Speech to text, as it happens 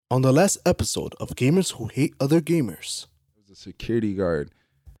On the last episode of Gamers Who Hate Other Gamers. There was a security guard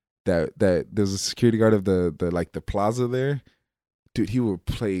that there's a security guard of the plaza there. Dude, he would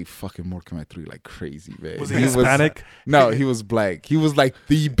play fucking Mortal Kombat 3 like crazy, man. Was he Hispanic? No, he was black. He was like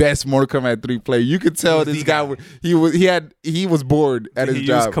the best Mortal Kombat 3 player. You could tell this guy he was bored at his job.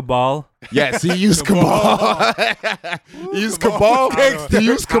 He used Cabal. Yes, he used Cabal. He used Cabal. He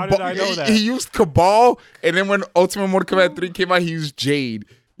used How Cabal. did I know that? He used Cabal, and then when Ultimate Mortal Kombat 3 came out, he used Jade.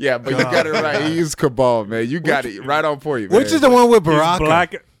 Yeah, but you got it right. He used Cabal, man. You got it right on point, man. Which is the one with Baraka?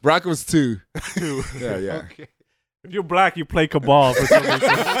 Black. Brock was 2. Yeah. Okay. If you're black, you play Cabal for some reason.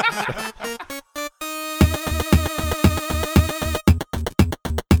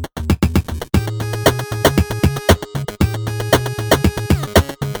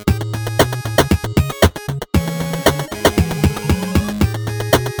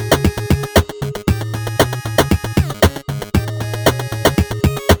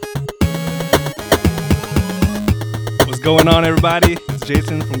 What's going on, everybody? It's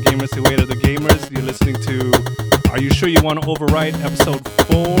Jason from Gamers Who Hate Other Gamers. You're listening to Are You Sure You Want to Overwrite? Episode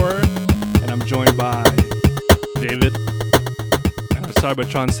 4. And I'm joined by David and our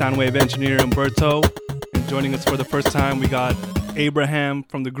Cybertron Soundwave engineer, Umberto. And joining us for the first time, we got Abraham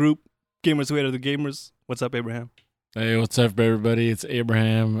from the group Gamers Who Hate Other Gamers. What's up, Abraham? Hey, what's up, everybody? It's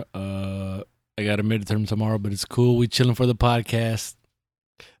Abraham. I got a midterm tomorrow, but it's cool. We chilling for the podcast.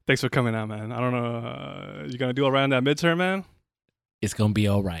 Thanks for coming out, man. I don't know. You going to do all right on that midterm, man? It's gonna be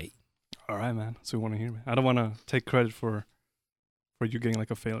all right. All right, man. That's what we want to hear, man. I don't want to take credit for you getting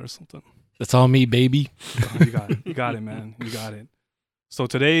like a fail or something. That's all me, baby. Oh, you got it. You got it, man. You got it. So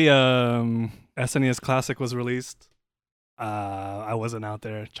today, SNES Classic was released. I wasn't out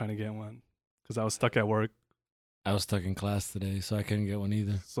there trying to get one because I was stuck at work. I was stuck in class today, so I couldn't get one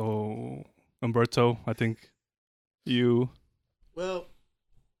either. So, Umberto, I think you... Well,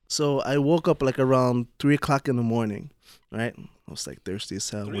 so I woke up like around 3 o'clock in the morning, right? I was like thirsty as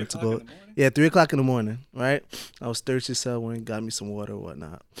hell. Went to go. Yeah, 3 o'clock in the morning, right? I was thirsty as hell. Went and got me some water or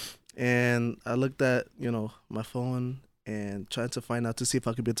whatnot. And I looked at, my phone and tried to find out to see if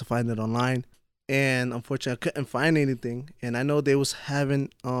I could be able to find it online. And unfortunately, I couldn't find anything. And I know they was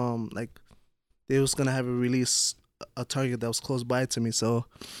having, they was going to have a release, a Target that was close by to me. So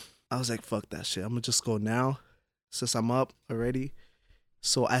I was like, fuck that shit. I'm going to just go now since I'm up already.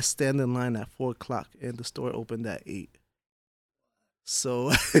 So I stand in line at 4 o'clock and the store opened at 8.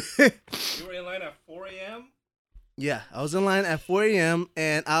 So You were in line at 4 a.m.? Yeah, I was in line at 4 a.m.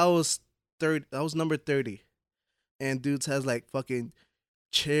 and I was number 30. And dudes has like fucking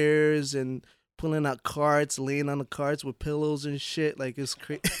chairs and pulling out carts, laying on the carts with pillows and shit. Like it's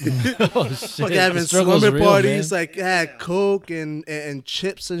crazy. Oh, shit. Fucking having slumber parties, like had Coke and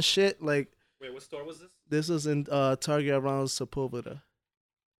chips and shit. Like, Wait, what store was this? this was in Target around Sepulveda.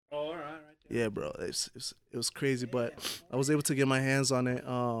 Oh, all right. Yeah, bro, it was crazy, but I was able to get my hands on it.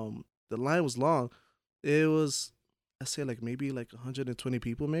 The line was long. It was, I say like maybe like 120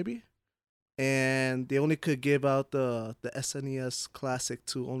 people maybe, and they only could give out the SNES Classic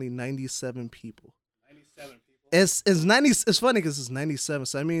to only 97 people. 97 people. It's 90. It's funny because it's 97.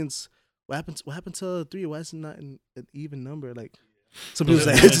 So that means what happened to the 3? Why is it not an even number? Like some people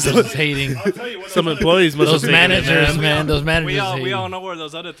say Just hating. I'll tell you what. Some employees must Those have taken it, managers, man. man. Those managers. We all hating. know where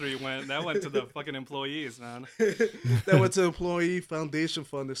those other 3 went. That went to the fucking employees, man. that went to Employee Foundation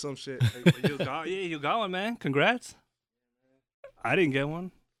Fund or some shit. Like, You got one, man. Congrats. I didn't get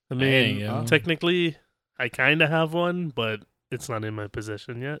one. I Dang, mean, yo. technically, I kind of have one, but it's not in my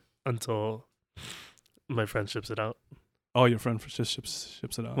possession yet until my friend ships it out. Oh, your friend just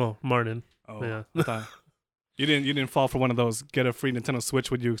ships it out. Well, Martin. Oh, Yeah. I thought you didn't fall for one of those get a free Nintendo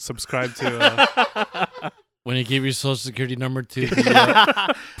Switch when you subscribe to When he gave your social security number to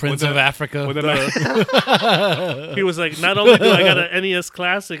the Prince of Africa. with a He was like, not only do I got an NES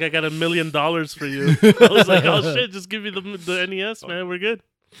Classic, I got $1 million for you. I was like, oh shit, just give me the NES, man. We're good.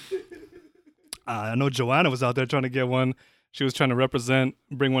 I know Joanna was out there trying to get one. She was trying to represent,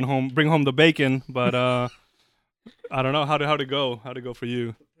 bring home the bacon, but I don't know how to go for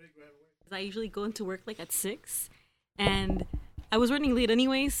you. I usually go into work like at 6, and I was running late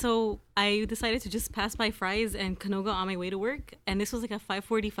anyway, so I decided to just pass by Fry's and Canoga on my way to work. And this was like at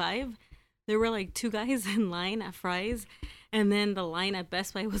 5:45. There were like 2 guys in line at Fry's, and then the line at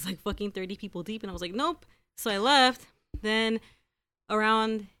Best Buy was like fucking 30 people deep, and I was like, nope. So I left. Then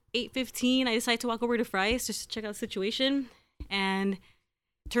around 8:15, I decided to walk over to Fry's just to check out the situation, and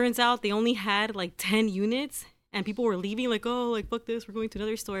turns out they only had like 10 units, and people were leaving like, oh, like fuck this, we're going to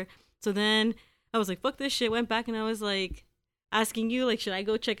another store. So then I was like, fuck this shit, went back and I was like asking you, like, should I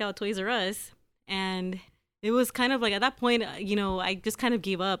go check out Toys R Us? And it was kind of like at that point, I just kind of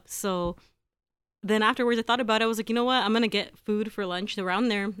gave up. So then afterwards, I thought about it. I was like, you know what? I'm gonna get food for lunch around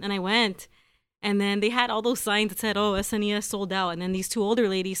there, and I went. And then they had all those signs that said, "Oh, SNES sold out." And then these two older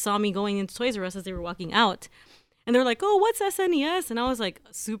ladies saw me going into Toys R Us as they were walking out. And they're like, "Oh, what's SNES?" And I was like,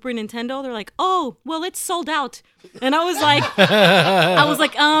 "Super Nintendo." They're like, "Oh, well, it's sold out." And I was like,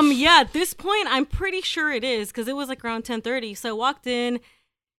 yeah, at this point, I'm pretty sure it is, because it was like around 10:30. So I walked in,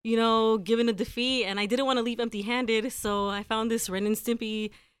 given a defeat, and I didn't want to leave empty-handed. So I found this Ren and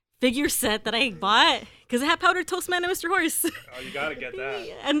Stimpy figure set that I bought because it had Powdered Toast Man and Mr. Horse. Oh, you gotta get that.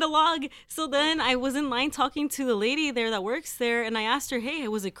 And the log. So then I was in line talking to the lady there that works there, and I asked her, "Hey,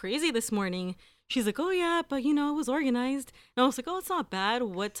 was it crazy this morning?" She's like, "Oh yeah, but it was organized." And I was like, "Oh, it's not bad.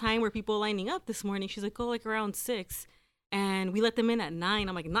 What time were people lining up this morning?" She's like, "Oh, like around 6. And we let them in at 9.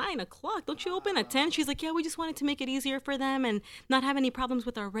 I'm like, 9 o'clock? Don't you open at 10? She's like, "Yeah, we just wanted to make it easier for them and not have any problems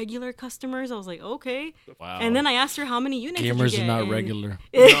with our regular customers." I was like, "Okay." Wow. And then I asked her how many units did you Gamers get? are not And- regular.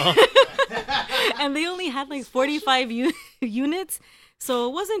 And they only had like 45 units. So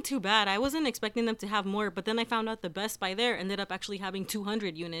it wasn't too bad. I wasn't expecting them to have more. But then I found out the Best Buy there ended up actually having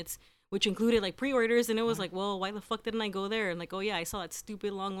 200 units, which included like pre-orders. And it was like, well, why the fuck didn't I go there? And like, oh yeah, I saw that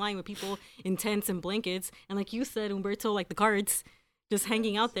stupid long line with people in tents and blankets. And like you said, Umberto, like the cards just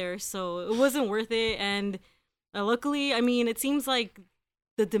hanging out there. So it wasn't worth it. And luckily, I mean, it seems like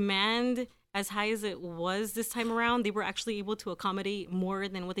the demand, as high as it was this time around, they were actually able to accommodate more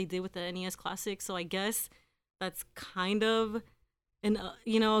than what they did with the NES Classic. So I guess that's kind of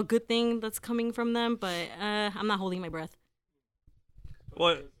a good thing that's coming from them. But I'm not holding my breath.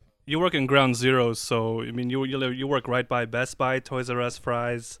 Well, you work in Ground Zero, so I mean, you work right by Best Buy, Toys R Us,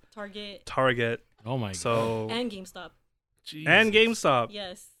 Fry's, Target. Oh my god. So And GameStop. and GameStop.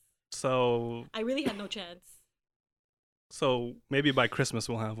 Yes. So I really had no chance. maybe by Christmas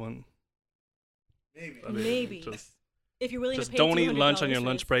we'll have one. Maybe. Just If you're willing just to pay don't eat lunch on $200 your for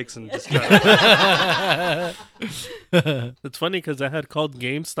lunch it. breaks and just try It's funny because I had called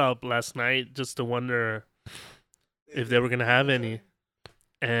GameStop last night just to wonder if they were gonna have any,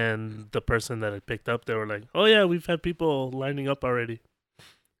 and the person that I picked up, they were like, "Oh yeah, we've had people lining up already,"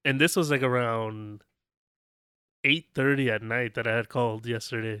 and this was like around 8:30 at night that I had called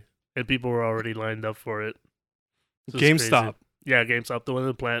yesterday, and people were already lined up for it. So it's GameStop. crazy. Yeah, GameStop, the one in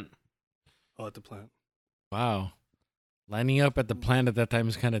the plant. Oh, at the plant. Wow. Lining up at the plant at that time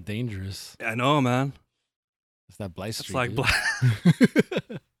is kind of dangerous. Yeah, I know, man. It's that Blythe It's Street. like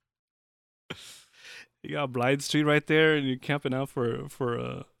dude. you got Blythe Street right there, and you're camping out for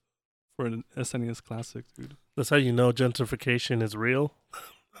an SNES Classic, dude. That's how you know gentrification is real.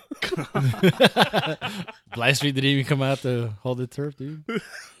 Blythe Street didn't even come out to hold the turf, dude.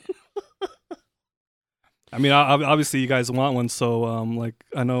 I mean, obviously you guys want one, so like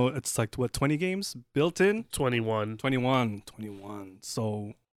I know it's like 20 games built in. 21. 21.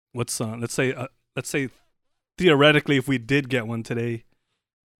 So what's let's say theoretically if we did get one today,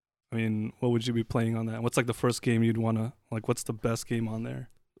 I mean, what would you be playing on that? What's like the first game you'd want to like? What's the best game on there?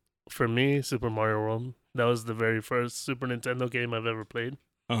 For me, Super Mario World. That was the very first Super Nintendo game I've ever played.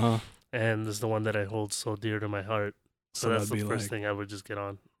 And it's the one that I hold so dear to my heart. So that's the first thing I would just get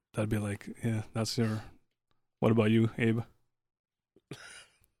on. That'd be like, yeah, that's your. What about you, Abe?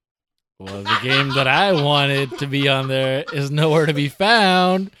 Well, the game that I wanted to be on there is nowhere to be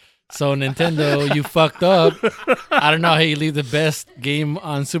found. So Nintendo, you fucked up. I don't know how you leave the best game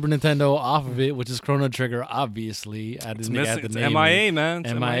on Super Nintendo off of it, which is Chrono Trigger, obviously. I didn't add the It's name. MIA, man.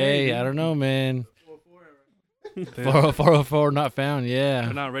 It's MIA, I don't know, man. They're 404 not found, yeah.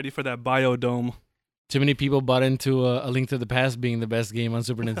 not ready for that Biodome. Too many people bought into A Link to the Past being the best game on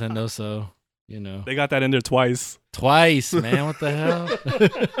Super Nintendo, so, They got that in there twice. Twice, man. What the hell?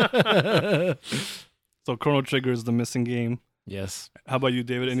 So Chrono Trigger is the missing game. Yes. How about you,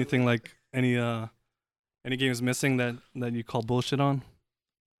 David? Anything like any games missing that you call bullshit on?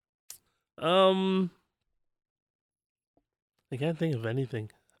 I can't think of anything.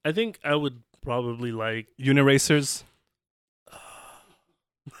 I think I would probably like Uniracers,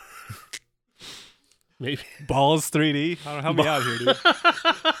 maybe Balls 3D. I don't know, help me out here, dude.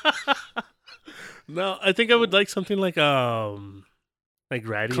 No, I think I would like something like Gradius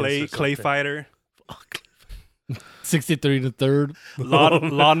Clay or something. Fighter, 63 to third.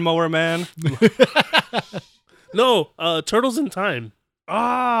 Lawnmower Man. No, Turtles in Time.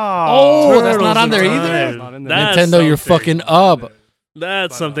 Oh, that's not on there Turtles in either? Time. Not in there. That's Nintendo, you're something. fucking up.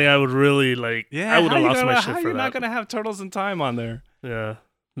 That's something I would really like. Yeah, I would have how lost my shit How for you that. not gonna have Turtles in Time on there? Yeah,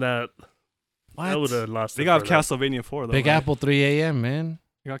 that I would have lost. They it got for that. Castlevania 4 though. Big right? Apple 3 a.m., man.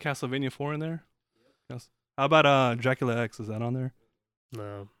 You got Castlevania 4 in there? Yes. How about Dracula X? Is that on there?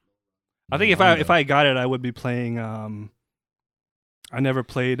 No, I think if I got it, I would be playing. I never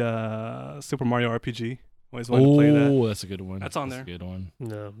played Super Mario RPG. Always wanted to play that. Oh, that's a good one. That's on That's there. a good one.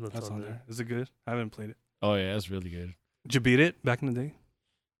 No, That's on there. Is it good? I haven't played it. Oh yeah, that's really good. Did you beat it back in the day?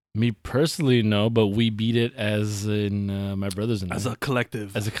 Me personally, no, but we beat it as in my brothers and As I. a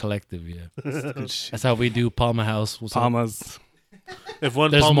collective. As a collective, yeah. Good shit. That's how we do Palma House. What's up? Palmas. If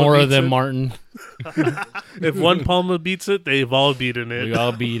one There's Palma more of beats them, it- Martin. If one Palma beats it, they've all beaten it. We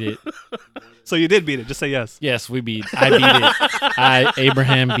all beat it. So you did beat it. Just say yes. Yes, we beat. I beat it.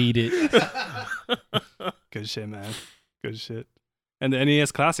 Abraham beat it. Good shit, man. Good shit. And the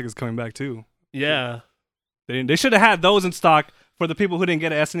NES Classic is coming back too. Yeah. They should have had those in stock for the people who didn't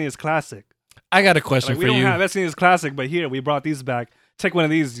get an SNES Classic. I got a question Like, we for don't you. have SNES Classic, but here we brought these back. Take one of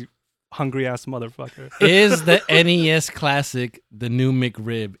these, you hungry ass motherfucker. Is the NES Classic the new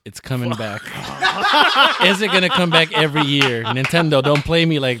McRib? It's coming back. Is it gonna come back every year? Nintendo, don't play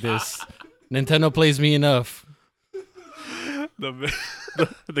me like this. Nintendo plays me enough.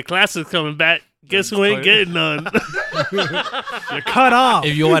 The classic's coming back. Guess who ain't getting none? You're cut off.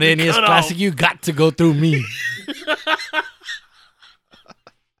 If you want NES Cut Classic, off. you got to go through me.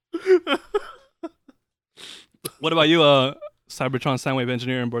 What about you, Cybertron Soundwave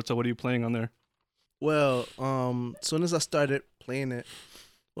Engineer and Berto? What are you playing on there? Well, soon as I started playing it,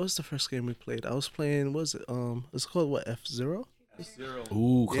 what was the first game we played? I was playing. What was it? It's called what? F-Zero.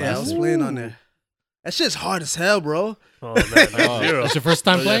 Ooh, Yeah, I was playing on there. That shit's hard as hell, bro. Oh, man. Oh, Zero. it's your first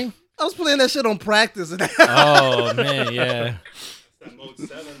time playing? I was playing that shit on practice. Oh man, yeah.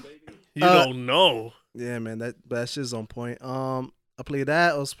 You don't know. Yeah, man, that shit's on point. I played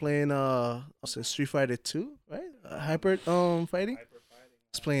that. I was playing Street Fighter 2, right? Hyper fighting. I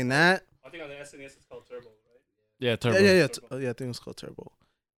was playing that. I think on the SNES it's called Turbo, right? Yeah, Turbo. Yeah. I think it was called Turbo.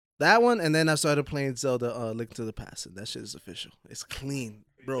 That one, and then I started playing Zelda Link to the Past, and that shit is official. It's clean,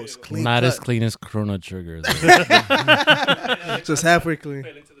 bro. It's clean. Not as cut. clean as Chrono Trigger. though. Just halfway clean.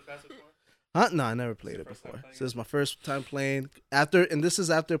 Link to the Past before? Huh? No, I never played it before. So this is my first time playing and this is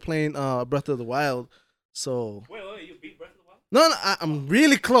after playing Breath of the Wild. So Wait, you beat Breath of the Wild? no, I'm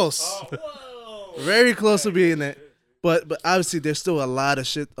really close, very close to being it. But obviously there's still a lot of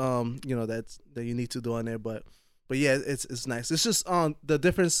shit that you need to do on there. But yeah, it's nice. It's just the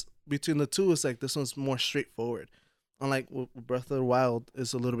difference between the two is like this one's more straightforward. Unlike Breath of the Wild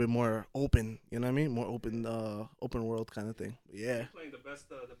is a little bit more open, you know what I mean? More open world kind of thing. But yeah. Playing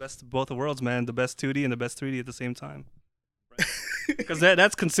the best of both worlds, man. The best 2D and the best 3D at the same time. Because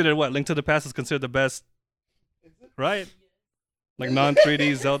that's considered what? Link to the Past is considered the best, right? Like non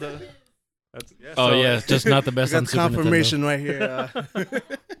 3D Zelda. Oh yeah, it's just not the best I on got Super confirmation right here.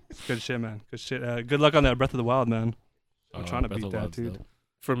 Good shit, man. Good shit. Good luck on that Breath of the Wild, man. I'm Nintendo. trying to Breath beat of the that, Wild's dude. dope.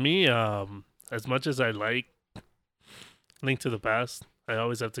 For me, as much as I like Link to the Past, I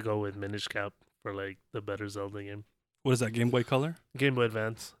always have to go with Minish Cap for like the better Zelda game. What is that, Game Boy Color? Game Boy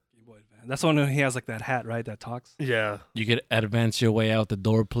Advance. Game Boy Advance. That's the one where he has like that hat, right? That talks. Yeah. You could advance your way out the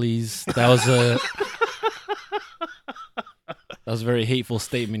door, please. That was a very hateful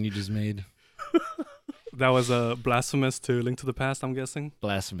statement you just made. That was blasphemous to Link to the Past, I'm guessing.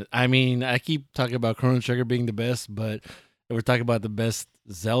 Blasphemous. I mean, I keep talking about Chrono Trigger being the best, but if we're talking about the best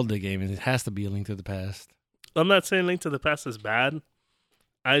Zelda game, it has to be A Link to the Past. I'm not saying Link to the Past is bad.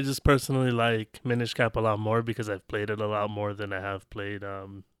 I just personally like Minish Cap a lot more because I've played it a lot more than I have played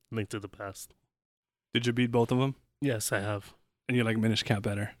Link to the Past. Did you beat both of them? Yes, I have. And you like Minish Cap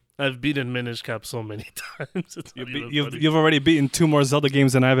better? I've beaten Minish Cap so many times. It's not even funny. You've already beaten 2 more Zelda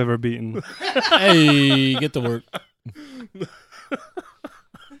games than I've ever beaten. Hey, get to work.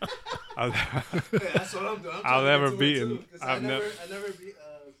 That's what I'm doing. I've never beaten. I I've never never. beat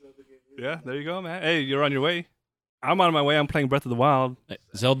Zelda game. Yeah, there you go, man. Hey, you're on your way. I'm on my way. I'm playing Breath of the Wild.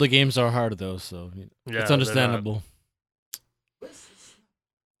 Zelda games are hard though, so Yeah, it's they're not. understandable.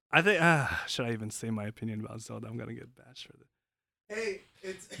 I think. Should I even say my opinion about Zelda? I'm gonna get bashed for this. Hey,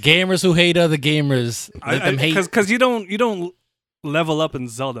 it's Gamers who hate other gamers, let them hate. Because you don't level up in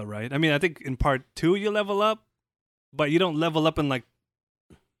Zelda, right? I mean, I think in part 2 you level up, but you don't level up in like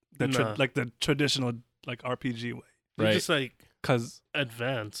Nah. the traditional like RPG way. You Right. just like Because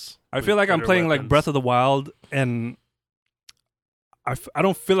advance. I with feel like I'm better playing like weapons. Breath of the Wild, and I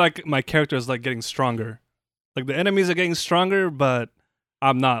don't feel like my character is like getting stronger. Like the enemies are getting stronger, but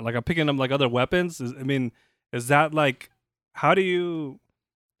I'm not. Like I'm picking up like other weapons. Is that like how do you?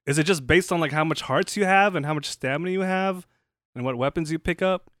 Is it just based on like how much hearts you have and how much stamina you have, and what weapons you pick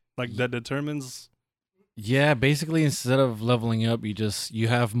up? Like that determines. Yeah, basically instead of leveling up, you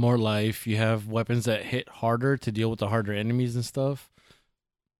have more life. You have weapons that hit harder to deal with the harder enemies and stuff.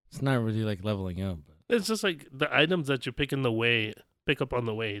 It's not really like leveling up. It's just like the items that you pick in the way pick up on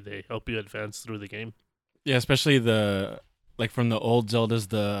the way. They help you advance through the game. Yeah, especially from the old Zeldas,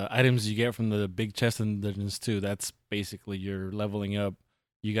 the items you get from the big chest and dungeons too. That's basically you're leveling up.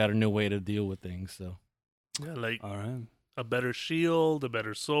 You got a new way to deal with things. So Yeah, like All right. a better shield, a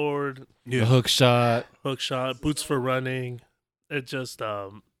better sword, the hook shot. hook shot, boots for running. It just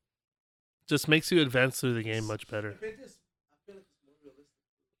makes you advance through the game much better.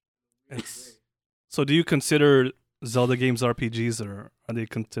 So do you consider Zelda games RPGs, or are they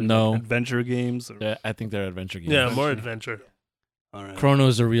considered No. adventure games? Or? Yeah, I think they're adventure games. Yeah, more adventure. All right. Chrono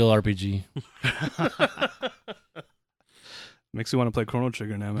is a real RPG. Makes you want to play Chrono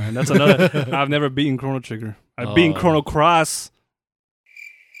Trigger now, man. That's another. I've never beaten Chrono Trigger. I've beaten Chrono Cross.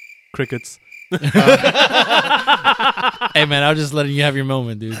 Crickets. Hey man, I was just letting you have your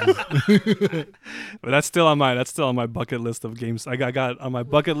moment, dude. But that's still on my bucket list of games. I got on my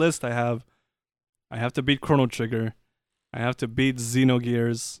bucket list. I have to beat Chrono Trigger. I have to beat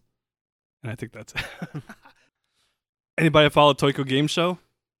Xenogears, and I think that's it. Anybody follow Tokyo Game Show?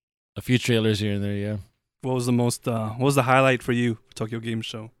 A few trailers here and there, yeah. What was the highlight for you for Tokyo Game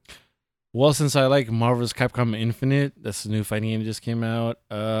Show? Well, since I like Marvel's Capcom Infinite, that's the new fighting game that just came out.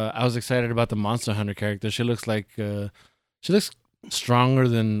 I was excited about the Monster Hunter character. She looks stronger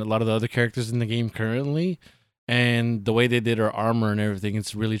than a lot of the other characters in the game currently, and the way they did her armor and everything,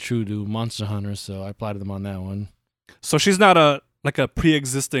 it's really true to Monster Hunter. So I applauded them on that one. So she's not a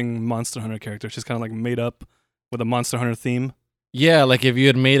pre-existing Monster Hunter character. She's kind of like made up with a Monster Hunter theme. Yeah, like if you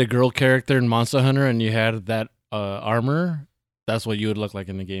had made a girl character in Monster Hunter and you had that armor, that's what you would look like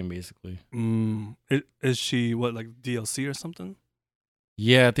in the game, basically. Is she like DLC or something?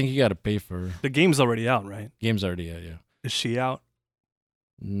 Yeah, I think you got to pay for her. The game's already out, right? Game's already out, yeah. Is she out?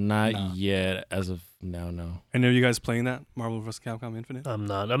 Not No. yet, as of now, no. And are you guys playing that Marvel vs. Capcom Infinite? I'm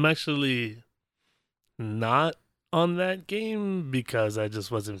not. I'm actually not on that game because I just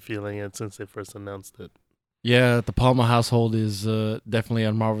wasn't feeling it since they first announced it. Yeah, the Palma household is definitely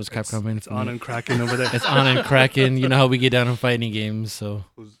on Marvel's Capcom Infinite. It's on and cracking over there. It's on and cracking. You know how we get down in fighting games, so.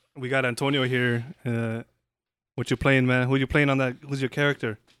 We got Antonio here. What you playing, man? Who you playing on that? Who's your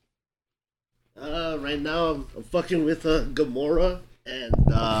character? Right now I'm fucking with Gamora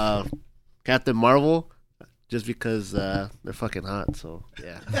and Captain Marvel, just because they're fucking hot. So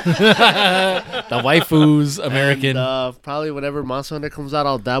yeah. The waifus, American. And, probably whenever Monster Hunter comes out,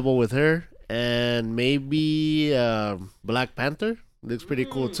 I'll dabble with her, and maybe Black Panther. Looks pretty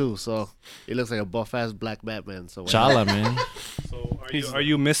cool too. So he looks like a buff ass Black Batman. So Chala, man. So are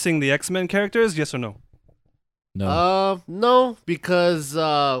you missing the X-Men characters? Yes or no? No. No, because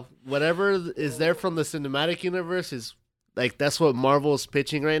whatever is there from the cinematic universe is like that's what Marvel's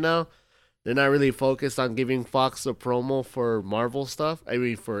pitching right now. They're not really focused on giving Fox a promo for Marvel stuff. I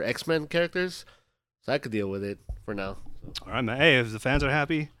mean, for X-Men characters, so I could deal with it for now. All right, man. Hey, if the fans are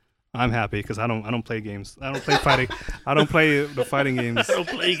happy, I'm happy because I don't play games. I don't play fighting. I don't play the fighting games. I don't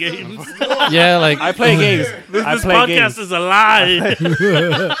play games. Yeah, like I play games. This I play podcast games. is a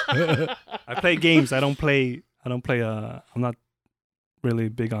lie. I play games. I don't play. I'm not really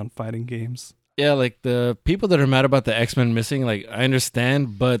big on fighting games. yeah, like the people that are mad about the X-Men missing, like I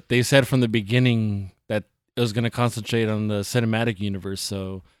understand, but they said from the beginning that it was going to concentrate on the cinematic universe,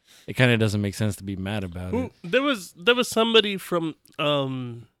 so it kind of doesn't make sense to be mad about it. There was somebody from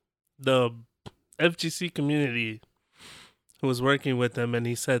the FGC community who was working with them, and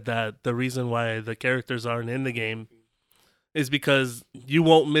he said that the reason why the characters aren't in the game is because you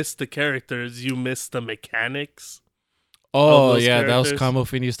won't miss the characters, you miss the mechanics. Oh, those yeah, that was characters. Combo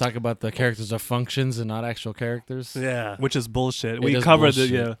Fiend talking about the characters are functions and not actual characters. Yeah. Which is bullshit. It We is covered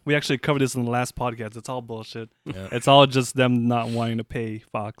bullshit. it. Yeah, we actually covered this in the last podcast. It's all bullshit. Yeah, It's all just them not wanting to pay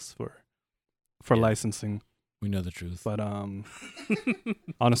Fox for Yeah. licensing. we know the truth. But on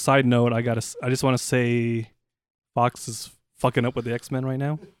a side note, I just want to say Fox is fucking up with the X-Men right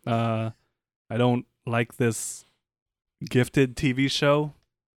now. I don't like this Gifted TV show.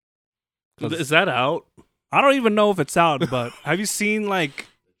 Is that out? I don't even know if it's out, but have you seen like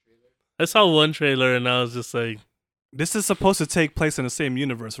I saw one trailer and I was just like, this is supposed to take place in the same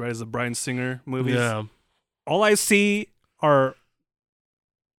universe, right? As the Bryan Singer movies. yeah. All I see are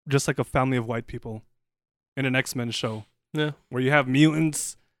just like a family of white people in an X-Men show. Yeah. Where you have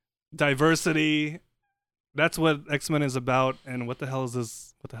mutants, diversity. That's what X-Men is about. And what the hell is this?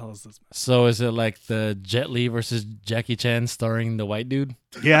 So is it like the Jet Li versus Jackie Chan starring the white dude?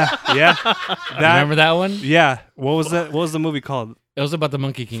 Yeah. Remember that one? Yeah. What was that? What was the movie called? It was about the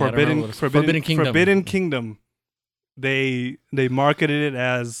Monkey King. I don't remember what it was. Forbidden Kingdom. Forbidden Kingdom. They marketed it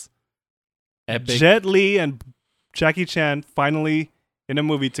as Epic. Jet Li and Jackie Chan finally in a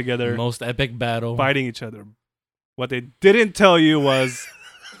movie together, Most epic battle. fighting each other. What they didn't tell you was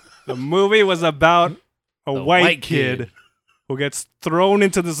the movie was about a The white white kid kid. who gets thrown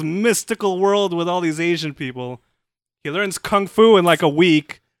into this mystical world with all these Asian people. He learns kung fu in like a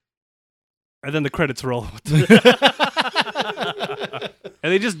week, and then the credits roll.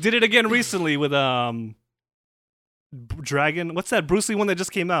 And they just did it again recently with Dragon. What's that Bruce Lee one that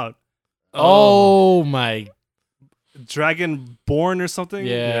just came out? Oh my. Dragon Born or something?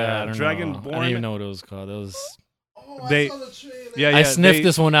 Yeah, I don't Dragon know. Born. I don't even know what it was called. It was. They, yeah, I sniffed they,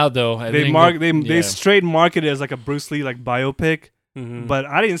 this one out though. I They didn't go- they yeah. straight marketed it as like a Bruce Lee like biopic, Mhm. but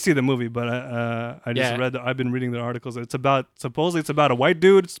I didn't see the movie. But I just Yeah. read. I've been reading the articles. It's about supposedly it's about a white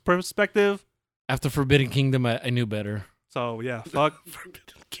dude's perspective. After Forbidden Kingdom, I knew better. So yeah, fuck. Forbidden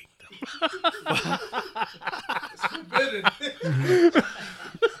Kingdom.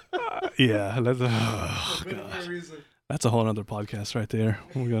 Yeah, that's a whole other podcast right there.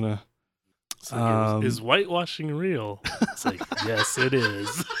 We're gonna. It's like, is whitewashing real? It's like, yes, it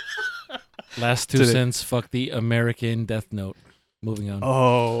is. Last 2 Today. cents. Fuck the American Death Note. Moving on.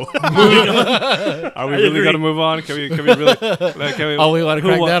 Oh, are we I really agree. gonna move on? Can we really? Like, can we, Oh, we want to who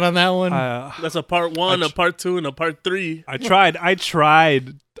crack wa- down on that one? That's a part 1, I a part 2, and a part 3. I tried. I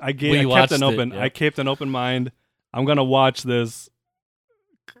We kept watched an it, open. yeah. I kept an open mind. I'm gonna watch this.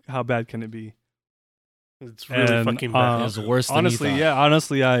 How bad can it be? It's really And, fucking bad. It was worse than Honestly, you thought. yeah.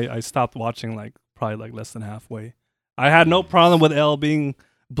 Honestly, I stopped watching like probably like less than halfway. I had no problem with Elle being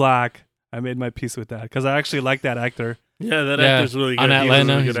black. I made my peace with that because I actually like that actor. Yeah, that Yeah, actor's really good. on He was a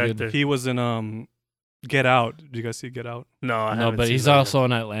Atlanta, really he's good good. actor. He was in Get Out. Did you guys see Get Out? No, I No, haven't but seen he's that also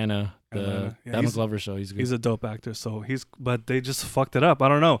in Atlanta. The Atlanta. Yeah, Donald he's- Glover show. He's good. He's a dope actor. So but they just fucked it up. I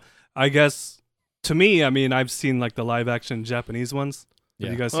don't know. I guess to me, I mean, I've seen like the live action Japanese ones. Yeah.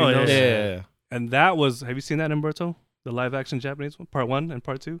 Have you guys Oh, seen yeah, those? yeah. And that was. Have you seen that, Umberto? The live action Japanese one, part 1 and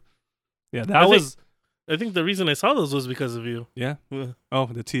part 2. Yeah, that I think- was. I think the reason I saw those was because of you. Yeah. Yeah. Oh,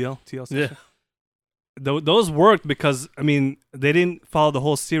 the TL Yeah. section. Those worked because I mean they didn't follow the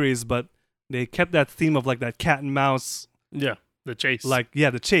whole series, but they kept that theme of like that cat and mouse, Yeah, the chase. like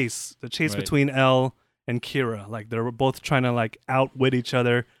the chase Right. between Elle and Kira. Like they were both trying to like outwit each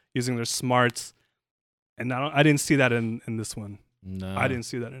other using their smarts, and I didn't see that in this one. No, I didn't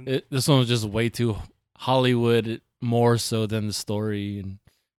see that in. This one was just way too Hollywood, more so than the story and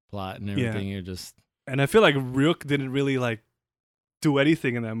plot and Yeah. everything. You're just, And I feel like Ryuk didn't really like do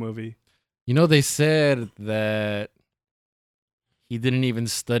anything in that movie. they said that he didn't even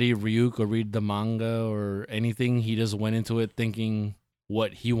study Ryuk or read the manga or anything. He just went into it thinking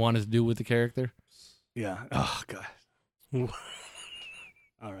what he wanted to do with the character. Yeah. Oh god.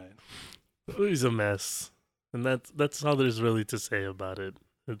 All right. He's a mess, and that's all there's really to say about it.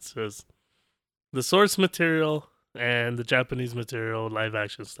 It's just the source material and the Japanese material, live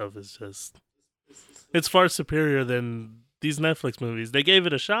action stuff is just it's far superior than these Netflix movies. They gave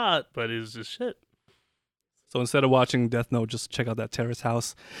it a shot, but it was just shit. So instead of watching Death Note, just check out that Terrace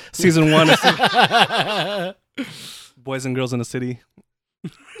House, season 1. Boys and Girls in the City.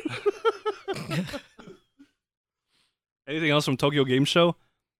 Anything else from Tokyo Game Show?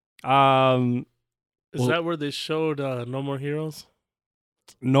 Is Well- that where they showed No More Heroes?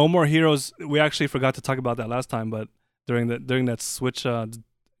 No More Heroes. We actually forgot to talk about that last time, but during that Switch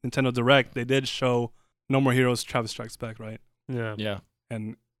Nintendo Direct, they did show No More Heroes Travis Strikes Back, right? Yeah. Yeah.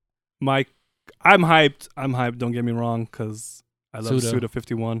 And I'm hyped. Don't get me wrong, because I love Suda.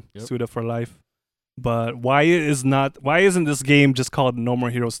 Suda51, Yep. Suda for life. But why isn't this game just called No More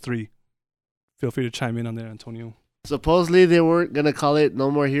Heroes 3? Feel free to chime in on there, Antonio. Supposedly they weren't gonna call it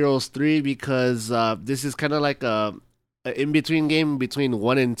No More Heroes 3 because this is kind of like a in-between game between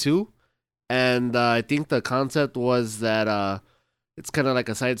 1 and 2, and I think the concept was that it's kind of like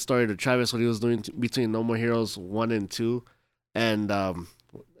a side story to Travis what he was doing between No More Heroes 1 and 2, and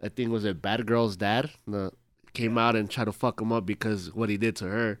I think was it Bad Girl's dad came out and tried to fuck him up because what he did to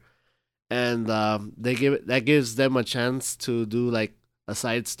her, and that gives them a chance to do like a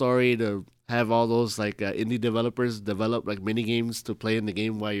side story to have all those like indie developers develop like mini games to play in the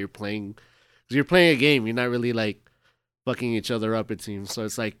game while you're playing. Because you're playing a game, you're not really like fucking each other up, it seems. So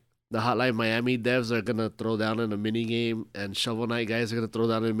it's like the Hotline Miami devs are gonna throw down in a mini game, and Shovel Knight guys are gonna throw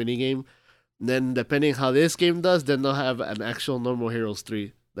down in a mini game. Then depending how this game does, then they'll have an actual No More Heroes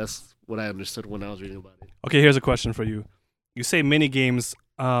 3. That's what I understood when I was reading about it. Okay, here's a question for you. You say mini games.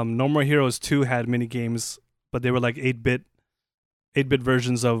 No More Heroes 2 had mini games, but they were like 8-bit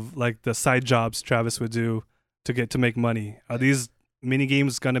versions of like the side jobs Travis would do to make money. Are these mini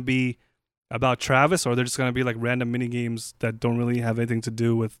games gonna be about Travis, or they're just gonna be like random mini games that don't really have anything to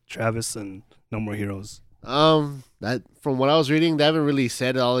do with Travis and No More Heroes? That from what I was reading, they haven't really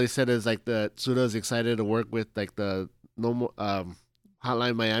said it. All they said is like the Suda is excited to work with like the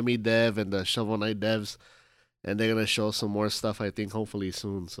Hotline Miami dev and the Shovel Knight devs, and they're gonna show some more stuff. I think hopefully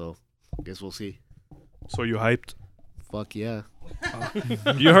soon. So, I guess we'll see. So you hyped? Fuck yeah.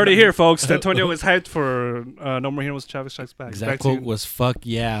 You heard it here, folks. Antonio is hyped for No More Heroes Travis Strikes Back. Exact Back to quote you. was "fuck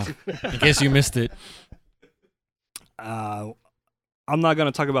yeah." In case you missed it. I'm not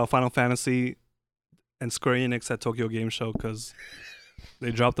gonna talk about Final Fantasy and Square Enix at Tokyo Game Show because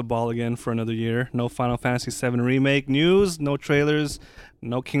they dropped the ball again for another year. No Final Fantasy VII Remake news, no trailers,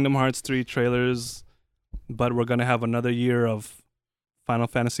 no Kingdom Hearts 3 trailers, but we're gonna have another year of Final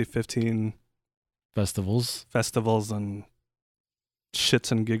Fantasy 15 Festivals. festivals and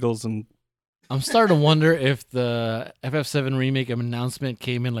shits and giggles and I'm starting to wonder if the FF7 remake announcement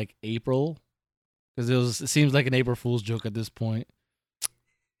came in like April, because it seems like an April Fool's joke at this point.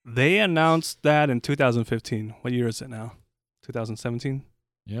 they announced that in 2015. What year is it now? 2017.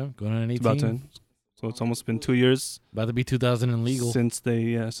 Yeah, going on 18. It's about to end. So it's almost been 2 years. About to be 2000 and legal. since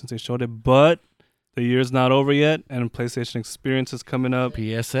they showed it, but the year's not over yet, and PlayStation Experience is coming up.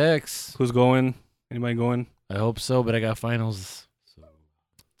 PSX. Who's going? Anybody going? I hope so, but I got finals. So.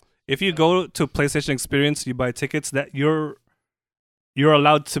 If you go to PlayStation Experience, you buy tickets. That you're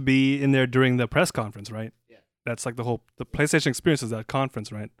allowed to be in there during the press conference, right? Yeah. That's like the PlayStation Experience is that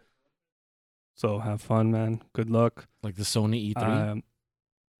conference, right? So have fun, man. Good luck. Like the Sony E3.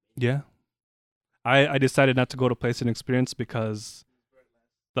 Yeah. I decided not to go to PlayStation Experience because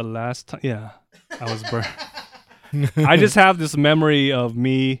the last time, I was burned. I just have this memory of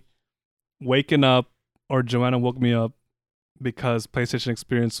me waking up, or Joanna woke me up because PlayStation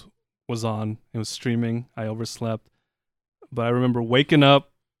Experience was on. It was streaming. I overslept. But I remember waking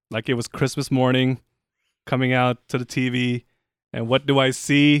up like it was Christmas morning, coming out to the TV, and what do I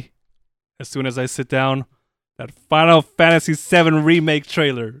see as soon as I sit down? That Final Fantasy VII Remake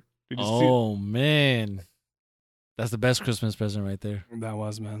trailer. Did you see it? Oh, man. That's the best Christmas present right there. That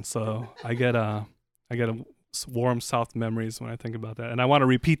was, man. So I get warm, soft memories when I think about that, and I want to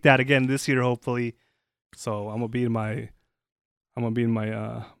repeat that again this year, hopefully. So I'm gonna be in my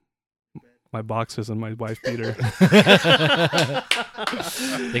my boxers and my wife beater,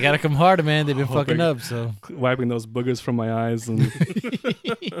 They gotta come harder, man. They've been Hoping- fucking up. So wiping those boogers from my eyes and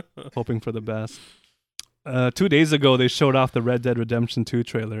hoping for the best. 2 days ago, they showed off the Red Dead Redemption 2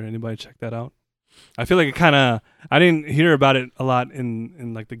 trailer. Anybody check that out? I feel like it kind of. I didn't hear about it a lot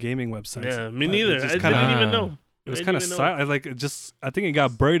in like the gaming websites. Yeah, me But neither. it just I kinda- didn't even know. It was I kind of didn't even know. silent. Like it just. I think it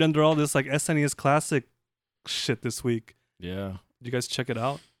got buried under all this like SNES Classic shit this week. yeah. Did you guys check it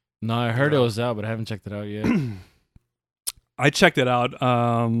out? No, I heard it was out, but I haven't checked it out yet. I checked it out.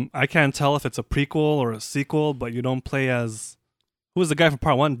 I can't tell if it's a prequel or a sequel, but you don't play as. Who was the guy from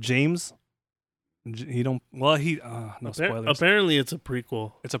Part 1? James. He don't. Well, he. No spoilers. Apparently, it's a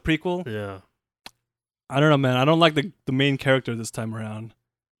prequel. It's a prequel. Yeah. I don't know, man. I don't like the main character this time around.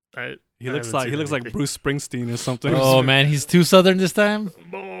 He I looks haven't like seen Bruce Springsteen or something. Oh, man. He's too Southern this time?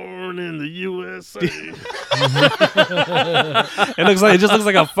 Born in the USA. It just looks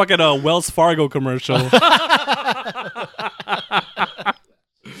like a fucking Wells Fargo commercial.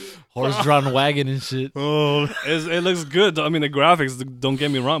 Horse-drawn wagon and shit. Oh, it looks good. I mean, the graphics, don't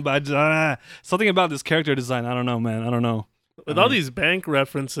get me wrong, but something about this character design, I don't know, man. I don't know. With all these bank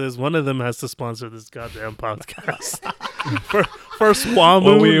references, one of them has to sponsor this goddamn podcast. First WAMU.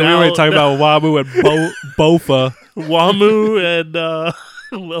 Well, we already talked about Wabu and Bofa. WAMU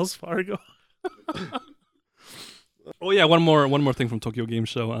and Wells Fargo. Oh yeah, one more thing from Tokyo Game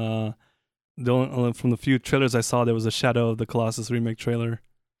Show. From the few trailers I saw, there was a Shadow of the Colossus remake trailer.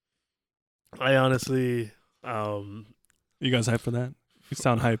 I honestly, You guys hyped for that? You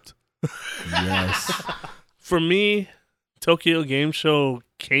sound hyped. Yes. for me, Tokyo Game Show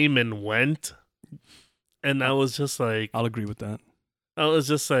came and went, and I was just like, I'll agree with that. oh,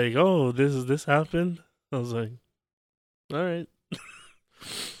 this happened. I was like, all right.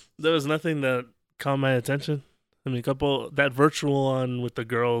 There was nothing that caught my attention. I mean, that virtual one with the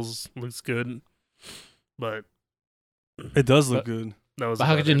girls looks good, but It does look good. that was. But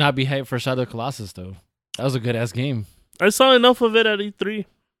how about could you it. not be hyped for Shadow of the Colossus, though? That was a good-ass game. I saw enough of it at E3.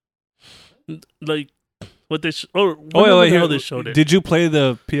 Like what they Oh wait, wait, here they showed it. Did you play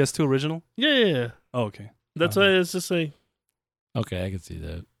the PS2 original? Yeah. Oh, okay. That's Uh-huh. why it's just like Okay, I can see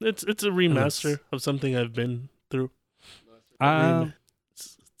that. it's a remaster of something I've been through. I'm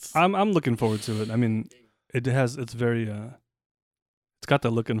It's- looking forward to it. I mean, it's very it's got the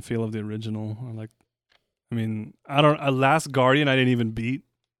look and feel of the original. Last Guardian I didn't even beat.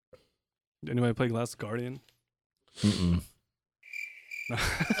 Anybody play Last Guardian? Mm-mm.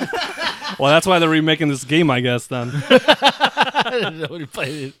 Well, that's why they're remaking this game, I guess. Then Nobody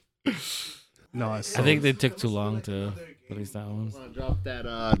played it. no, I think they took too long to release that one. I'm gonna drop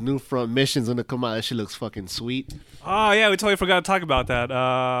that new front missions when it come out. That shit looks fucking sweet. Oh yeah, we totally forgot to talk about that.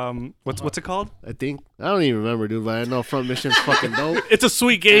 What's it called? I think I don't even remember, dude. But I know front missions fucking dope. It's a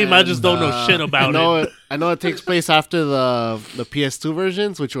sweet game. I just don't know shit about it. I know it takes place after the PS2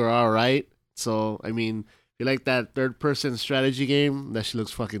 versions, which were all right. So I mean, if you like that third person strategy game, that shit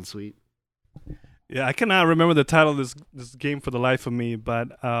looks fucking sweet. Yeah, I cannot remember the title of this game for the life of me, but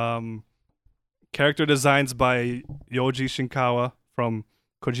character designs by Yoji Shinkawa from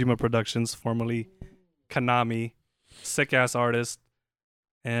Kojima Productions, formerly Konami, sick ass artist,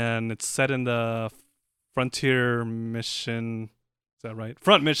 and it's set in the Frontier Mission. Is that right?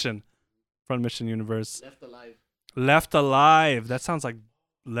 Front Mission universe. Left Alive. That sounds like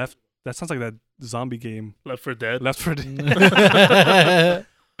that zombie game. Left 4 Dead. Left 4 Dead.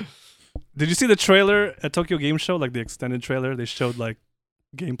 Did you see the trailer at Tokyo Game Show? Like the extended trailer, they showed like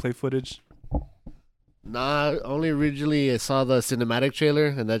gameplay footage. Nah, only originally I saw the cinematic trailer,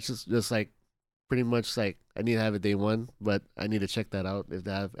 and that's just like pretty much like I need to have it day one, but I need to check that out if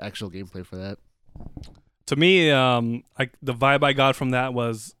they have actual gameplay for that. To me, like the vibe I got from that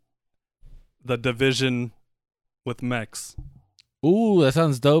was the Division with mechs. Ooh, that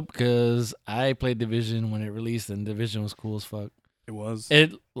sounds dope because I played Division when it released, and Division was cool as fuck. It was.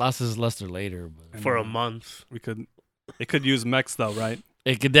 It lost its luster later, but For a month. It could use mechs though, right?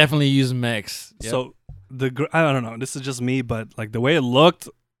 it could definitely use mechs. Yep. So I don't know. This is just me, but like the way it looked,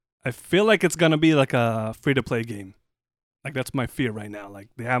 I feel like it's gonna be like a free to play game. Like that's my fear right now. Like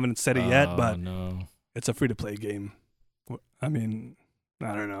they haven't said it yet, but no. it's a free to play game. I mean,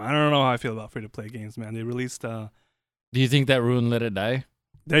 I don't know. I don't know how I feel about free to play games, man. They released. Do you think that ruined Let It Die?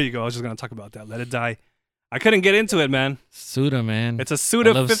 There you go. I was just gonna talk about that. Let It Die. I couldn't get into it, man. Suda, man. It's a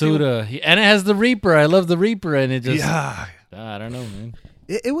Suda. I love 50. Suda. And it has the Reaper. I love the Reaper, and it just Yeah. I don't know, man.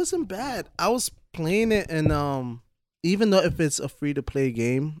 It wasn't bad. I was playing it, and even though if it's a free to play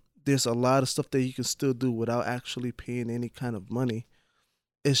game, there's a lot of stuff that you can still do without actually paying any kind of money.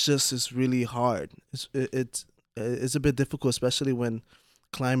 It's really hard. It's a bit difficult, especially when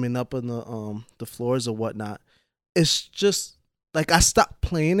climbing up on the floors or whatnot. It's just like I stopped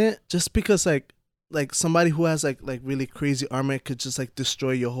playing it just because like somebody who has like really crazy armor could just like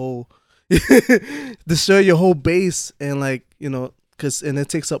destroy your whole base, and like, you know, and it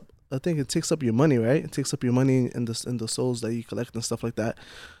takes up, I think it takes up your money, right? It takes up your money in the souls that you collect and stuff like that.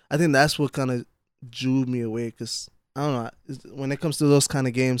 I think that's what kind of drew me away, because I don't know, when it comes to those kind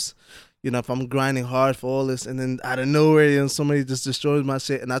of games, you know, if I'm grinding hard for all this and then out of nowhere, you know, somebody just destroys my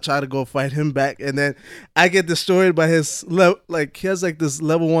shit and I try to go fight him back and then I get destroyed by his like he has like this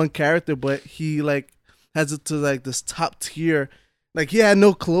level 1 character, but he like has it to like this top tier, like he had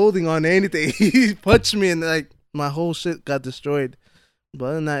no clothing on or anything. He punched me and like my whole shit got destroyed. But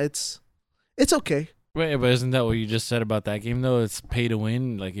other than that, it's okay. Wait, but isn't that what you just said about that game though? It's pay to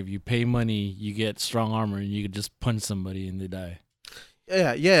win. Like if you pay money, you get strong armor and you can just punch somebody and they die.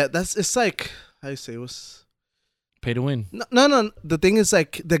 Yeah. It's like, how you say, what's Pay to win. No. The thing is,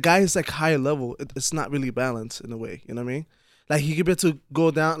 like, the guy is like higher level. It's not really balanced in a way. You know what I mean? Like he could be able to go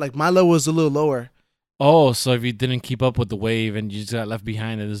down. Like my level was a little lower. Oh, so if you didn't keep up with the wave and you just got left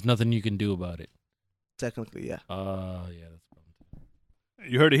behind, there's nothing you can do about it. Technically, yeah. Yeah, that's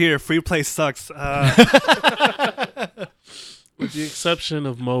You heard it here. Free play sucks. With the exception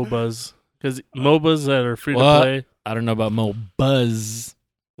of MOBAs. Because MOBAs that are free to play. I don't know about MOBAs.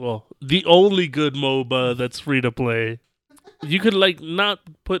 Well, the only good MOBA that's free to play. You could like not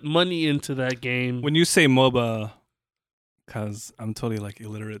put money into that game. When you say MOBA, because I'm totally like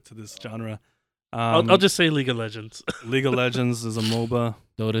illiterate to this genre. I'll just say League of Legends. League of Legends is a MOBA.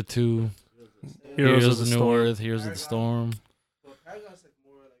 Dota 2. Heroes Heroes of the New Storm. Earth. Heroes of the Storm.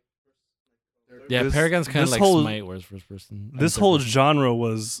 Yeah, This- Paragon's kind of this like whole- Smite, where it's first person. This whole genre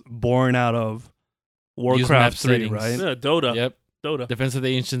was born out of map Warcraft 3, settings. right? Yeah, Dota. Yep. Dota. Defense of the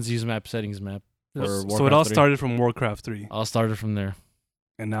Ancients use map settings map. For So it Warcraft all 3. started from Warcraft 3, All started from there.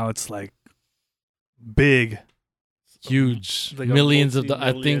 and now it's like big. Huge. Like a Millions of I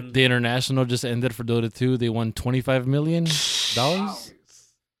multi-million- think the international just ended for Dota 2. They won $25 million.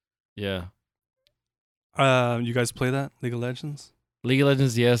 Yeah. You guys play that League of Legends? League of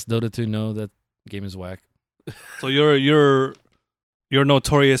Legends, yes. Dota 2, no. That game is whack. So you're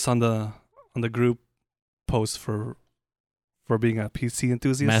notorious on the group post for being a PC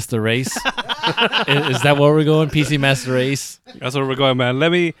enthusiast. Master Race. Is that where we're going? PC Master Race. That's where we're going, man.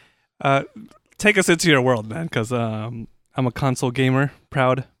 Let me take us into your world, man, because I'm a console gamer,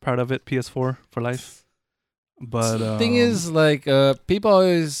 proud of it. PS4 for life. But Thing is, like, people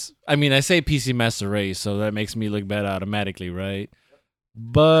always. I mean, I say PC Master Race, so that makes me look bad automatically, right?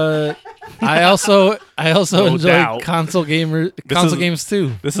 But I also No enjoy doubt. console is- games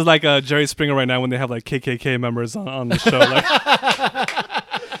too. this is like Jerry Springer right now when they have like KKK members on the show.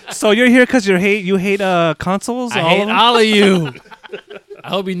 Like, so you're here because you hate consoles? I all hate of them? all of you. I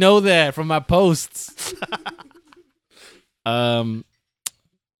hope you know that from my posts.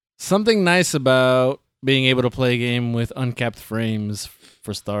 Something nice about being able to play a game with uncapped frames,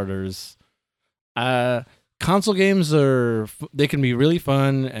 for starters. Console games they can be really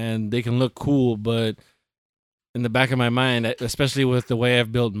fun and they can look cool, but in the back of my mind, especially with the way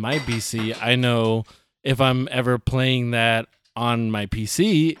I've built my PC, I know if I'm ever playing that on my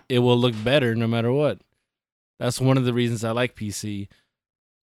PC, it will look better no matter what. That's one of the reasons I like PC.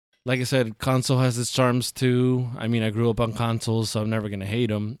 Like I said, console has its charms too. I mean, I grew up on consoles, so I'm never going to hate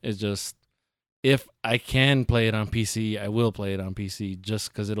them. It's just, if I can play it on PC, I will play it on PC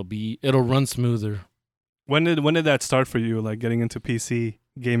just because it'll run smoother. When did that start for you? Like getting into PC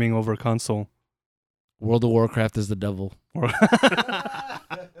gaming over console? World of Warcraft is the devil. Or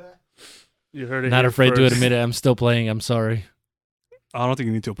You heard it. Not here afraid to first. admit it. I'm still playing. I'm sorry. I don't think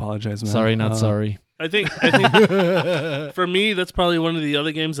you need to apologize, man. Sorry, not sorry. I think for me, that's probably one of the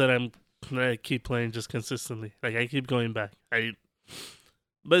other games that I keep playing just consistently. Like I keep going back.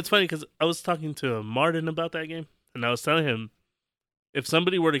 But it's funny because I was talking to Martin about that game, and I was telling him if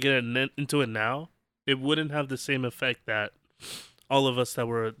somebody were to get into it now, it wouldn't have the same effect that all of us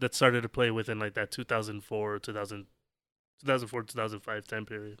that started to play within like that 2004, 2005 time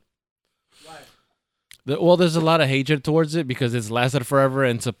period. Well, there's a lot of hatred towards it because it's lasted forever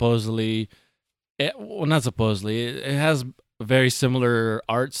and supposedly, not supposedly, it has a very similar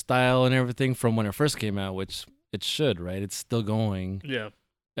art style and everything from when it first came out, which it should, right? It's still going. Yeah.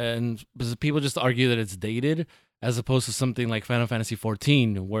 And because people just argue that it's dated as opposed to something like Final Fantasy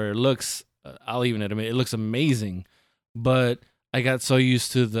 14 where it looks, I'll even admit, it looks amazing. But I got so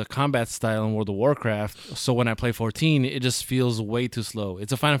used to the combat style in World of Warcraft, so when I play 14, it just feels way too slow.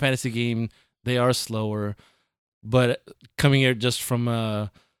 It's a Final Fantasy game. They are slower, but coming here just from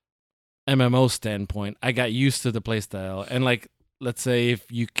a MMO standpoint, I got used to the playstyle. And like, let's say if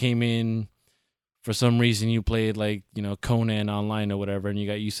you came in for some reason, you played like, Conan online or whatever, and you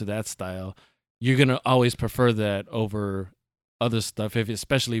got used to that style, you're going to always prefer that over other stuff,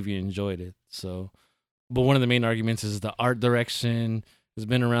 especially if you enjoyed it. So, but one of the main arguments is the art direction has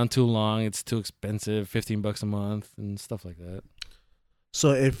been around too long. It's too expensive, $15 a month and stuff like that.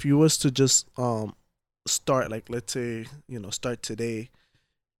 So if you was to just start, like let's say, start today,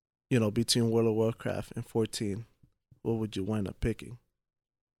 between World of Warcraft and 14, what would you wind up picking?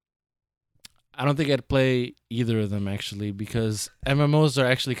 I don't think I'd play either of them actually because MMOs are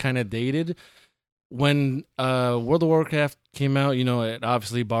actually kind of dated. When World of Warcraft came out, it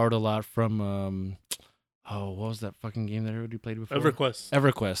obviously borrowed a lot from what was that fucking game that everybody played before?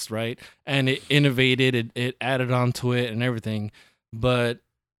 EverQuest, right? And it innovated, it added on to it and everything. But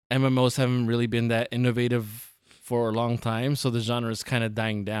MMOs haven't really been that innovative for a long time, so the genre is kind of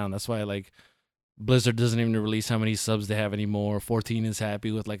dying down. That's why like Blizzard doesn't even release how many subs they have anymore. 14 is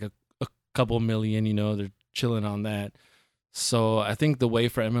happy with like a couple million, they're chilling on that. So I think the way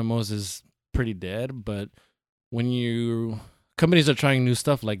for MMOs is pretty dead, but when companies are trying new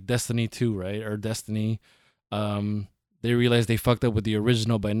stuff like Destiny 2, right? Or Destiny, they realized they fucked up with the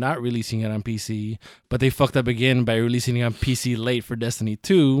original by not releasing it on PC, but they fucked up again by releasing it on PC late for Destiny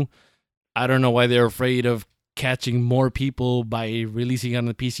 2. I don't know why they're afraid of catching more people by releasing it on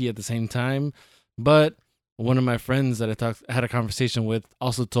the PC at the same time, but one of my friends that I had a conversation with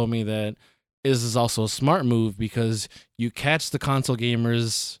also told me that this is also a smart move because you catch the console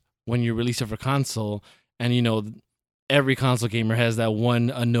gamers when you release it for console, and every console gamer has that one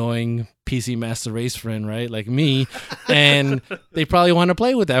annoying PC Master Race friend, right? Like me, and they probably want to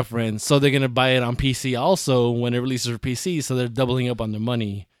play with that friend, so they're gonna buy it on PC also when it releases for PC, so they're doubling up on their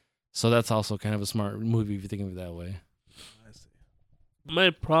money. So that's also kind of a smart move if you think of it that way. My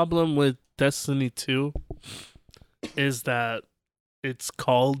problem with Destiny 2 is that it's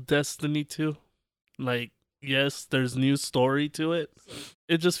called Destiny 2. Like, yes, there's new story to it.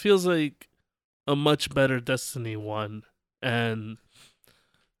 It just feels like a much better Destiny 1. And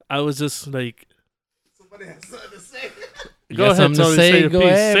I was just like... Somebody has something to say. Go ahead, Tony. Say your piece.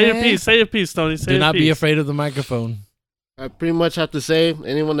 Say your piece. Say your piece, Tony. Say Do your not piece. be afraid of the microphone. I pretty much have to say,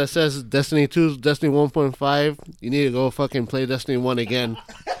 anyone that says Destiny 2 is Destiny 1.5, you need to go fucking play Destiny 1 again.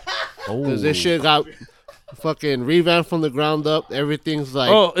 Because this shit got fucking revamped from the ground up. Everything's like,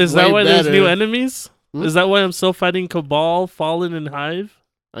 oh, is that why there's better. new enemies? Hmm? Is that why I'm still fighting Cabal, Fallen, and Hive?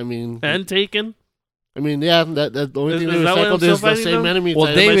 I mean, And Taken? I mean, yeah, that the only thing Is they that what I'm recycled still is the fighting same them? enemy. Well,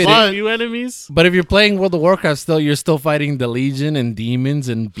 type. David, But New enemies? But if you're playing World of Warcraft still, you're still fighting the Legion and demons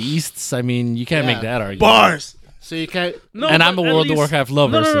and beasts. I mean, you can't Yeah. make that argument. Bars. so you can't. No, And but I'm a at World of least- Warcraft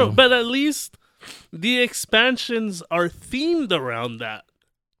lover. No, so. but at least the expansions are themed around that.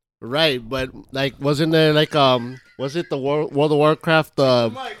 Right, but like, wasn't there like was it the World of Warcraft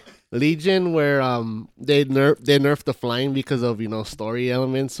Legion where they nerfed the flying because of story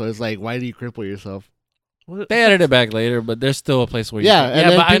elements? So it's like, why do you cripple yourself? They added it back later, but there's still a place where you Yeah, can.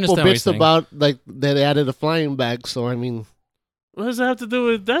 and but I then people understand what you're bitched saying. about like that they added a flying back. So I mean, What does that have to do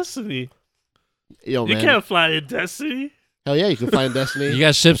with Destiny? yo You man, can't fly in Destiny. hell yeah, you can fly in Destiny. You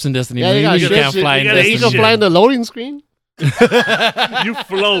got ships in Destiny. yeah, but you you got can't ships, fly in you gotta You Destiny. can fly in the loading screen. You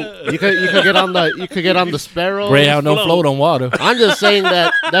float. You could get on the Sparrow. Greyhound don't float. float on water. I'm just saying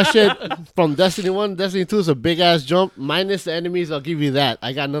that shit from Destiny 1, Destiny 2 is a big ass jump. Minus the enemies, I'll give you that.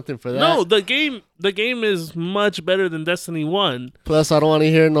 I got nothing for that. No, the game is much better than Destiny 1. Plus, I don't want to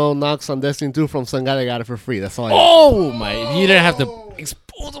hear no knocks on Destiny 2 from some guy that got it for free. That's all I Oh my! You didn't have to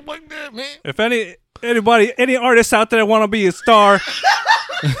expose them like that, man. If any artists out there want to be a star,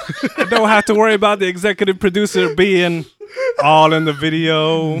 don't have to worry about the executive producer being all in the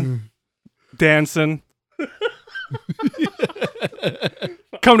video, dancing.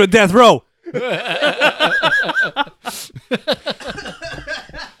 Come to death row.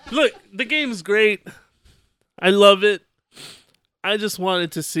 Look, the game's great. I love it. I just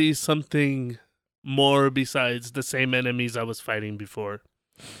wanted to see something more besides the same enemies I was fighting before.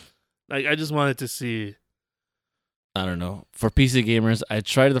 Like, I just wanted to see. I don't know. For PC gamers, I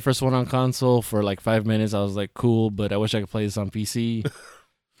tried the first one on console for like 5 minutes. I was like, cool, but I wish I could play this on PC.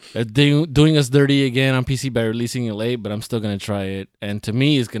 They're doing us dirty again on PC by releasing it late, but I'm still going to try it. And to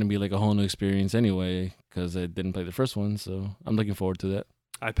me, it's going to be like a whole new experience anyway, because I didn't play the first one, so I'm looking forward to that.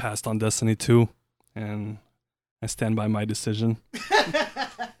 I passed on Destiny 2, and I stand by my decision.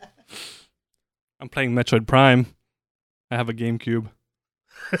 I'm playing Metroid Prime. I have a GameCube.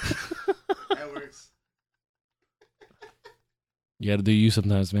 That works. You got to do you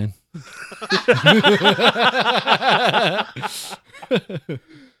sometimes, man.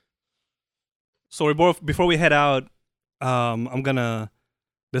 So before we head out,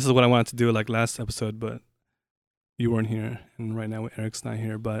 this is what I wanted to do like last episode, but you weren't here, and right now Eric's not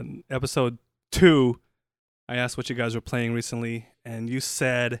here. But episode 2, I asked what you guys were playing recently, and you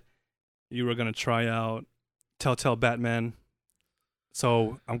said you were gonna try out Telltale Batman.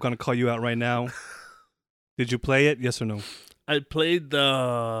 So I'm gonna call you out right now. Did you play it? Yes or no? I played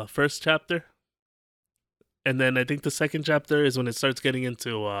the first chapter. And then I think the second chapter is when it starts getting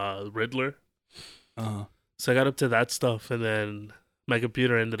into Riddler. Uh-huh. So I got up to that stuff, and then my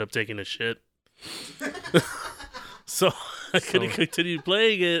computer ended up taking a shit. So I couldn't continue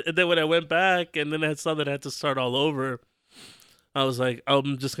playing it. And then when I went back, and then I saw that I had to start all over, I was like,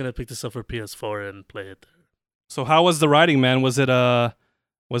 I'm just going to pick this up for PS4 and play it there. So how was the writing, man? Was it up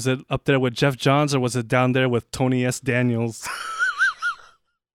there with Jeff Johns, or was it down there with Tony S. Daniels?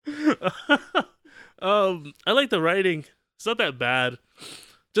 I like the writing. It's not that bad.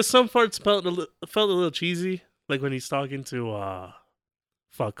 Just some parts felt a little cheesy, like when he's talking to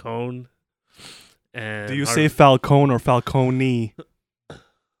Falcone. And Do you say Falcone or Falcone?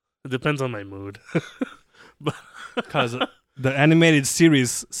 It depends on my mood. Because the animated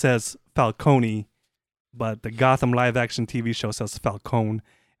series says Falcone, but the Gotham live action TV show says Falcone.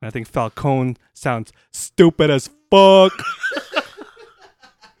 And I think Falcone sounds stupid as fuck.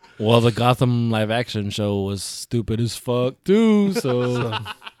 Well, the Gotham live action show was stupid as fuck too. So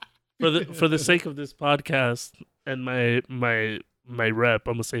For the sake of this podcast and my rep,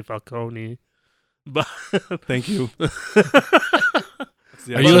 I'm gonna say Falcone. But Thank you. are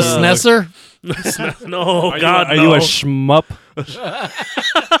you a SNESer? no, Are God, you, no. are you a shmup?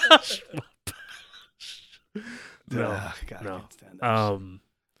 No, Ugh, God, I no. can't stand that shit.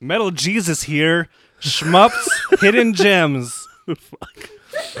 Metal Jesus here. Shmups, hidden gems.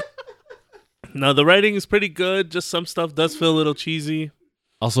 No, the writing is pretty good. Just some stuff does feel a little cheesy.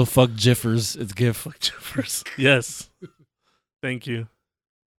 Also, fuck Jiffers. It's GIF. Jiffers. Yes. Thank you.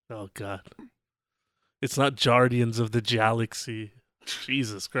 Oh, God. It's not Jardians of the Galaxy.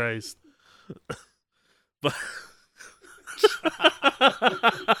 Jesus Christ. But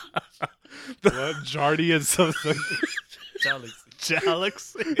What? Jardy and something.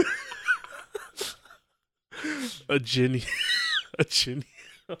 Galaxy. A Ginny. A Ginny.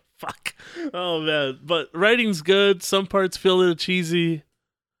 Fuck. Oh, man. But writing's good. Some parts feel a little cheesy.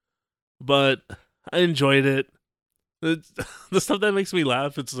 But I enjoyed it. The stuff that makes me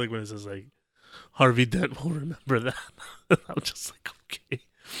laugh, it's like when it says, like, Harvey Dent will remember that. I'm just like, okay.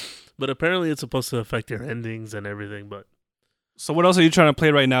 But apparently it's supposed to affect your endings and everything. But So what else are you trying to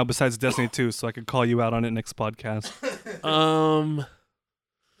play right now besides Destiny 2 so I could call you out on it next podcast?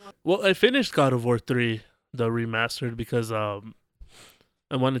 Well, I finished God of War 3, the remastered, because I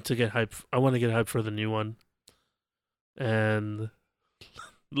wanted to get hype. I want to get hype for the new one. And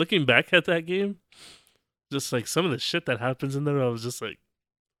looking back at that game, just like some of the shit that happens in there, I was just like,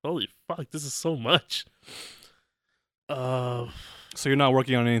 holy fuck, this is so much. So you're not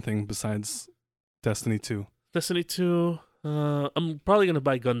working on anything besides Destiny 2? Destiny 2, I'm probably going to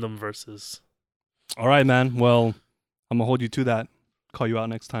buy Gundam Versus. All right, man. Well, I'm going to hold you to that. Call you out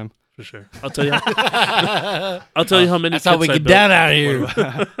next time. For sure. I'll tell you how many That's how we kits I get built. down out of here.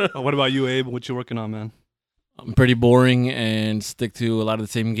 What about you, Abe? What you working on, man? I'm pretty boring and stick to a lot of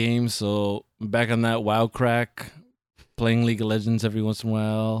the same games. So I'm back on that WoW crack, playing League of Legends every once in a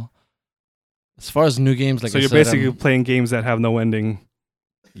while. As far as new games, like So I you're said, basically playing games that have no ending.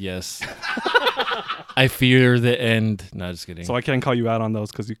 yes. I fear the end. No, just kidding. So I can't call you out on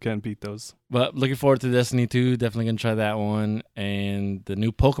those because you can't beat those. But looking forward to Destiny 2. Definitely going to try that one. And the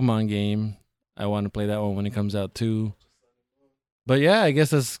new Pokemon game, I want to play that one when it comes out too. But yeah, I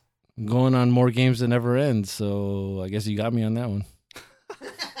guess that's going on more games that never end. So I guess you got me on that one.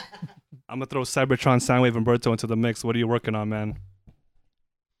 I'm going to throw Cybertron, Soundwave, and Berto into the mix. What are you working on, man?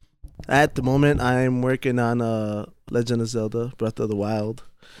 At the moment, I'm working on Legend of Zelda: Breath of the Wild.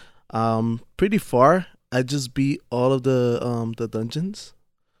 Pretty far. I just beat all of the dungeons.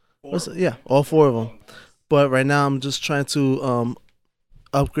 Yeah, all 4 of them. But right now, I'm just trying to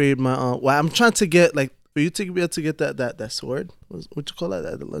upgrade my. Well, I'm trying to get like for you to be able to get that sword. What you call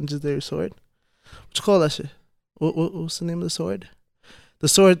that? The legendary sword. What you call that shit? What's the name of the sword? The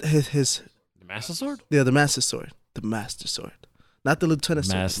sword, his The Master Sword? yeah, the Master Sword, the Master Sword, not the Lieutenant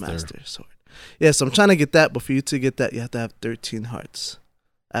Sword, Master. the Master Sword. Yeah, so I'm trying to get that, but for you to get that, you have to have 13 hearts.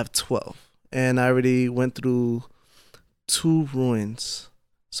 I have 12, and I already went through 2 ruins,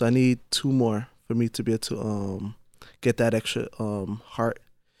 so I need 2 more for me to be able to get that extra heart.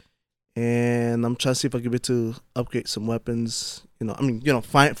 And I'm trying to see if I can be able to upgrade some weapons.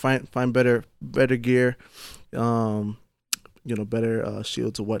 Find better gear, better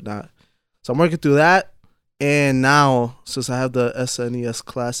shields or whatnot. So I'm working through that. And now, since I have the SNES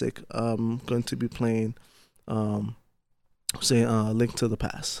Classic, I'm going to be playing, Link to the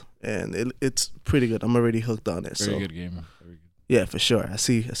Past, and it's pretty good. I'm already hooked on it. Very so good game. Very good. yeah, for sure. I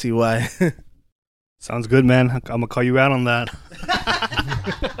see why. Sounds good, man. I'm going to call you out on that.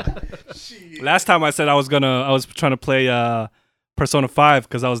 Last time I said I was trying to play Persona 5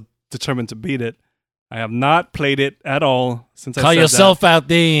 because I was determined to beat it. I have not played it at all since I Call said yourself out,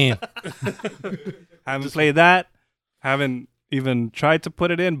 then. I haven't played that. Haven't even tried to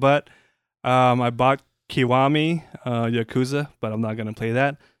put it in, but I bought Kiwami Yakuza, but I'm not going to play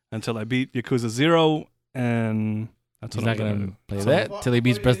that until I beat Yakuza 0, and that's He's what not I'm going going to play that till he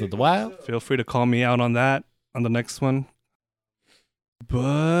beats Breath of the Wild. Feel free to call me out on that on the next one.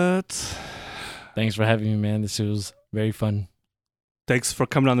 But Thanks for having me, man. This was very fun. thanks for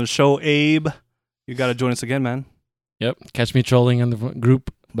coming on the show, Abe. You got to join us again, man. Yep. Catch me trolling on the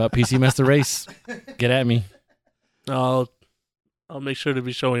group about PC Master Race. Get at me. I'll make sure to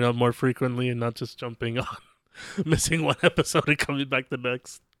be showing up more frequently and not just jumping on, missing one episode and coming back the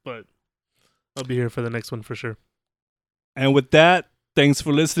next. But I'll be here for the next one for sure. And with that, thanks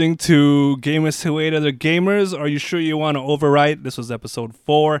for listening to Gamers Who Hate Other Gamers. Are you sure you want to overwrite? This was episode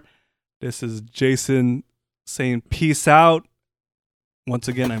 4. This is Jason saying peace out. Once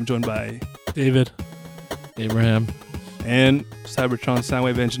again, I'm joined by David. Abraham. and Cybertron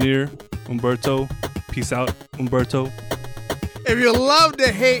Soundwave engineer Umberto. Peace out, Umberto. If you love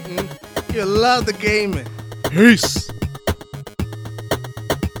the hating, you love the gaming. Peace.